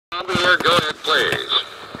on the air. Go ahead, please.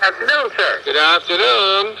 Afternoon, sir. Good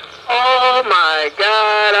afternoon. Oh my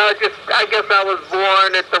God! I guess I was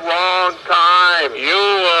born at the wrong time. Were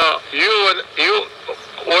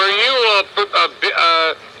you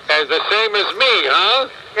the same as me, huh?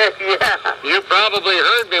 Yeah. You probably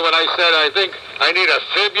heard me when I said I think I need a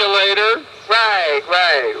fibrillator. Right.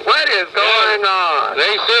 What is going on?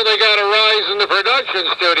 They said they got a rise in the production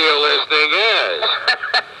studio listening. Yes.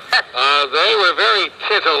 They were very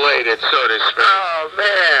titillated, so to speak. Oh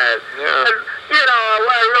man. Yeah. You know,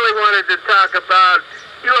 what I really wanted to talk about.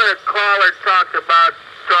 You and a caller talked about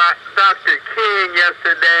Dr. King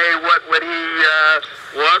yesterday. What would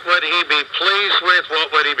he be pleased with? What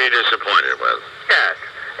would he be disappointed with? Yes.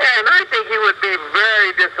 And I think he would be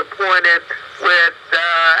very disappointed with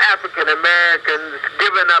African Americans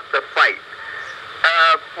giving up the fight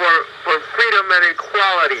for freedom and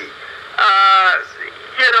equality.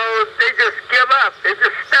 You know, they just give up. They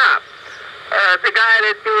just stop. The guy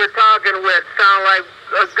that you were talking with sounded like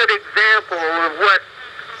a good example of what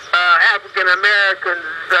African Americans,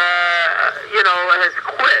 has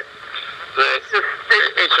quit.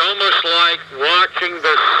 It's almost like watching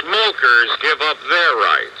the smokers give up their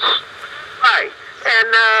rights. Right. And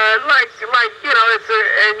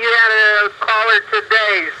and you had a caller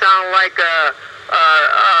today sound like a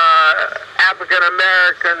African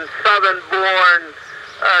American Southern-born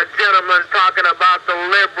gentleman talking about the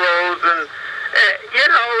liberals and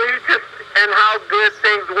and how good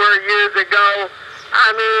things were years ago. I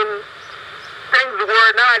mean, things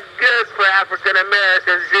were not good for African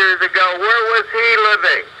Americans years ago. Where was he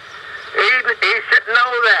living? He should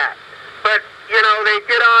know that. But they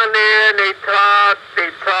get on there and they talk,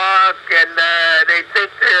 and they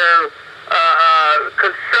think they're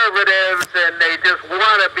conservatives and they just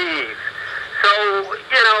wannabes. So,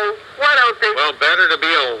 why don't they... Well, better to be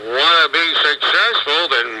a wannabe successful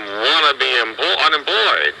than wannabe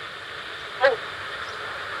unemployed. Oh.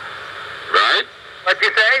 Right? What'd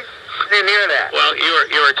you say? I didn't hear that. Well,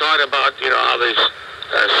 you were talking about, how these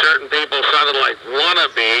certain people sounded like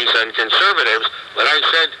wannabes and conservatives, but I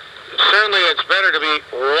said certainly it's better to be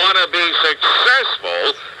wannabe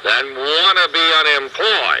successful than wannabe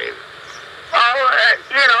unemployed. Oh,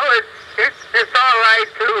 it's all right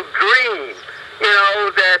to dream,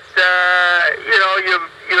 that,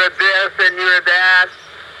 you're this and you're that,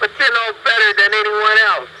 but you know better than anyone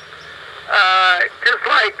else. Just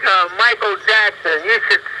like Michael Jackson, you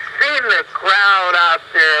should see the crowd out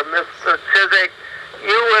there, Mr. Chizek.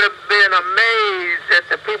 You would have been amazed that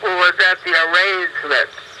the people was at the arrangement.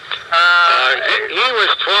 He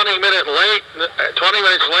was 20 minutes late.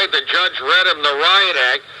 The judge read him the riot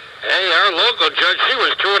act. Hey, our local judge, she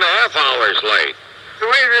was 2.5 hours late. The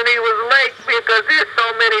reason he was late because there's so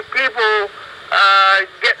many people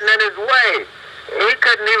getting in his way. He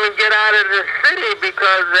couldn't even get out of the city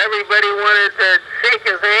because everybody wanted to shake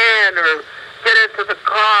his hand or get into the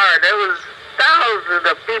car. There was thousands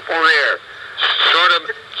of people there.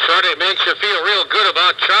 Sort of makes you feel real good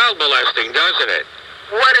about child molesting, doesn't it?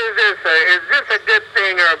 What is this? Is this a good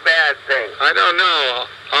thing or a bad thing? I don't know.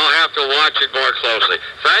 I'll have to watch it more closely.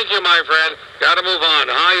 Thank you, my friend. Got to move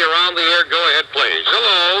on. Hi, you're on the air. Go ahead, please.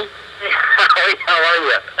 Hello. How are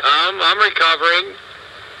you? I'm recovering.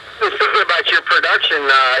 This is about your production.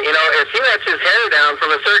 If he lets his hair down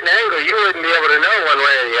from a certain angle, you wouldn't be able to know one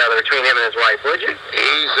way or the other between him and his wife, would you?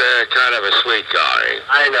 He's kind of a sweet guy.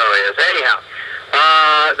 I know he is. Anyhow,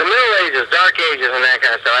 the Middle Ages, Dark Ages, and that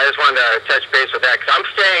kind of stuff, I just wanted to touch base with that, because I'm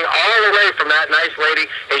staying all away from that nice lady,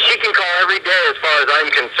 and she can call every day as far as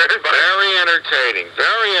I'm concerned. Very entertaining.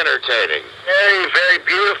 Very entertaining. Very, very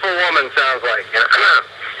beautiful woman, sounds like.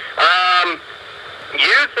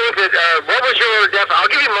 You think that, what was your I'll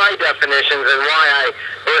give you my definitions and why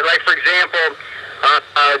like, for example,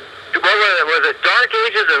 was it Dark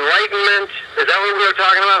Ages, Enlightenment? Is that what we were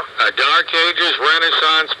talking about? Dark Ages,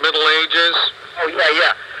 Renaissance, Middle Ages. Oh,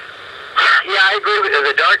 yeah. Yeah, I agree with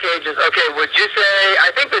the Dark Ages. Okay, would you say,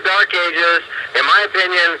 I think the Dark Ages, in my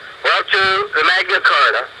opinion, were up to the Magna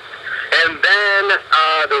Carta, and then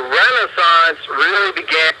the Renaissance really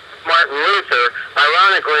began Martin Luther.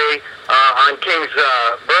 Ironically, on King's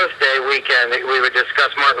birthday weekend, we would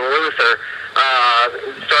discuss Martin Luther,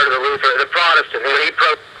 started the Protestant, and he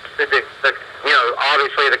protested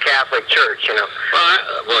obviously the Catholic Church,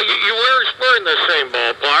 Well, we're in the same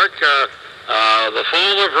ballpark. The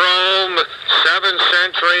fall of Rome, 7th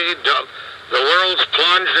century, the world's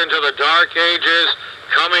plunged into the Dark Ages,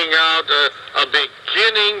 coming out a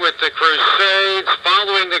beginning with the Crusades.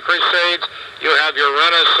 Following the Crusades, you have your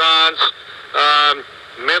Renaissance,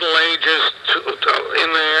 Middle Ages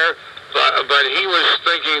in there, but he was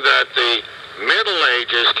thinking that the Middle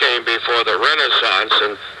Ages came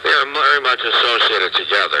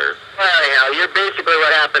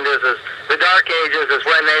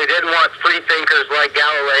free thinkers like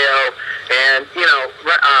Galileo and,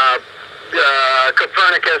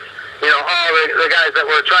 Copernicus, all the guys that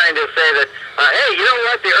were trying to say that, hey, you know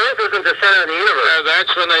what, the Earth isn't the center of the universe.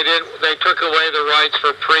 That's when they took away the rights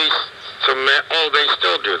for priests to they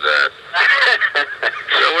still do that.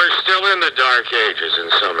 So we're still in the Dark Ages in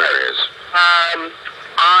some areas.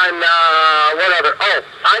 What other? Oh,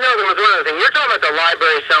 I know there was one other thing. You're talking about the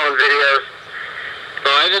library selling videos. No,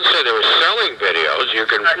 I didn't say they were selling videos. You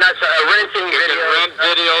can renting videos. You can rent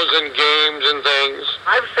videos and games and things.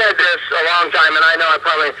 I've said this a long time, and I know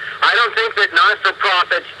I don't think that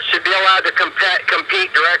not-for-profits should be allowed to compete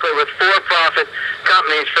directly with for-profit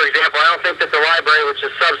companies. For example, I don't think that the library, which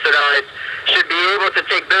is subsidized, should be able to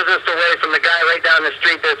take business away from the guy right down the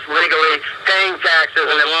street that's legally paying taxes.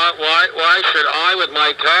 Well, why should I, with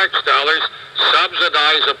my tax dollars,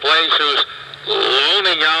 subsidize a place who's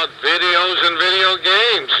loaning out videos and video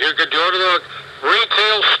games? You could go to the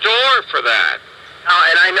retail store for that.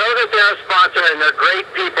 And I know that they're a sponsor and they're great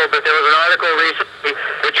people, but there was an article recently,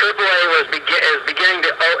 the AAA is beginning to,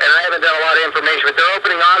 and I haven't done a lot of information, but they're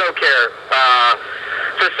opening auto care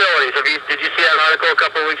facilities. Did you see that article a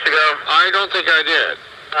couple of weeks ago? I don't think I did.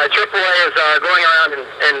 AAA is going around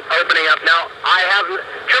and opening up. Now,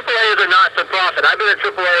 AAA is a not-for-profit. I've been a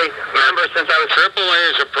AAA member since I was... AAA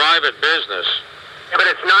is a private business. Yeah, but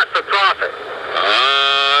it's not-for-profit.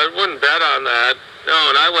 I wouldn't bet on that. No,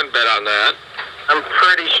 and I wouldn't bet on that. I'm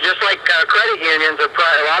pretty sure, just like credit unions, a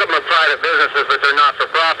lot of them are private businesses, but they're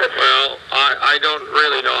not-for-profit. Well, I don't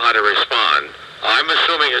really know how to respond. I'm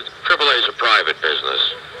assuming AAA is a private business.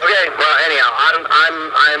 Okay, well, anyhow,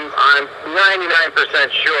 I'm 99%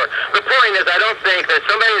 sure. The point is, I don't think that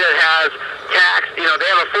somebody that has tax, they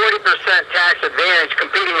have a 40% tax advantage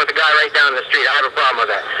competing with the guy right down the street. I have a problem with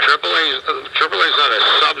that. AAA is not a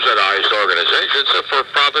subsidized organization. It's a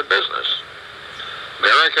for-profit business.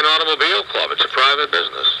 American Automobile Club, it's a private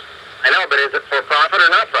business. I know, but is it for profit or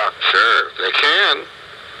not profit? Sure, they can.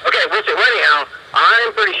 Okay, we'll see. Well, anyhow, I'm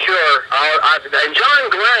pretty sure. And John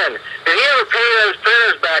Glenn, did he ever pay those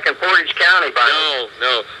printers back in Portage County?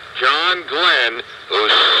 No. John Glenn, who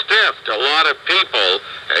stiffed a lot of people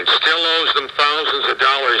and still owes them thousands of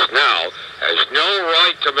dollars now, has no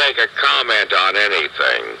right to make a comment on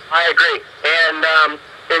anything. I agree.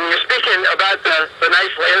 And you're speaking about the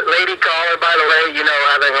nice lady caller, by the way,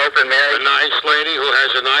 having open marriage. A nice lady who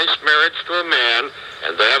has a nice marriage to a man,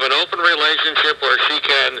 and they have an open relationship where she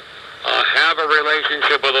can have a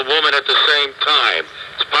relationship with a woman at the same time.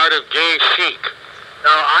 It's part of gay chic. No,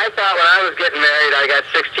 I thought when I was getting married, I got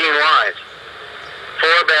 16 wives. 4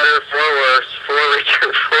 better, 4 worse, 4 richer,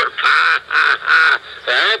 4...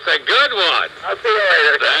 That's a good one. I'll see you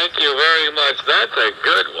later. Thank you very much. That's a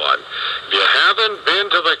good one. If you haven't been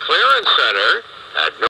to the